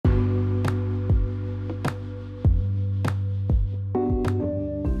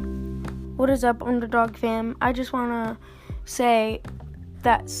What is up, Underdog fam? I just want to say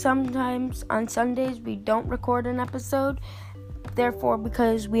that sometimes on Sundays we don't record an episode. Therefore,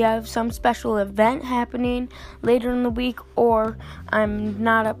 because we have some special event happening later in the week, or I'm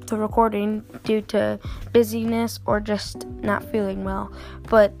not up to recording due to busyness or just not feeling well.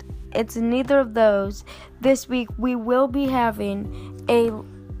 But it's neither of those. This week we will be having a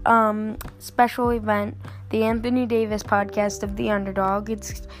special event, the Anthony Davis podcast of The Underdog.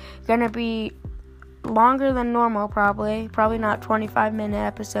 It's gonna be longer than normal, probably not 25-minute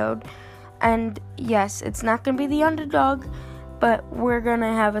episode. And yes, it's not gonna be The Underdog, but we're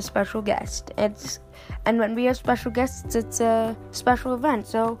gonna have a special guest. And when we have special guests, it's a special event.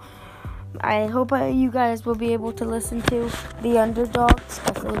 So I hope you guys will be able to listen to The Underdog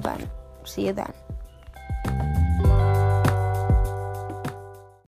special event. See you then.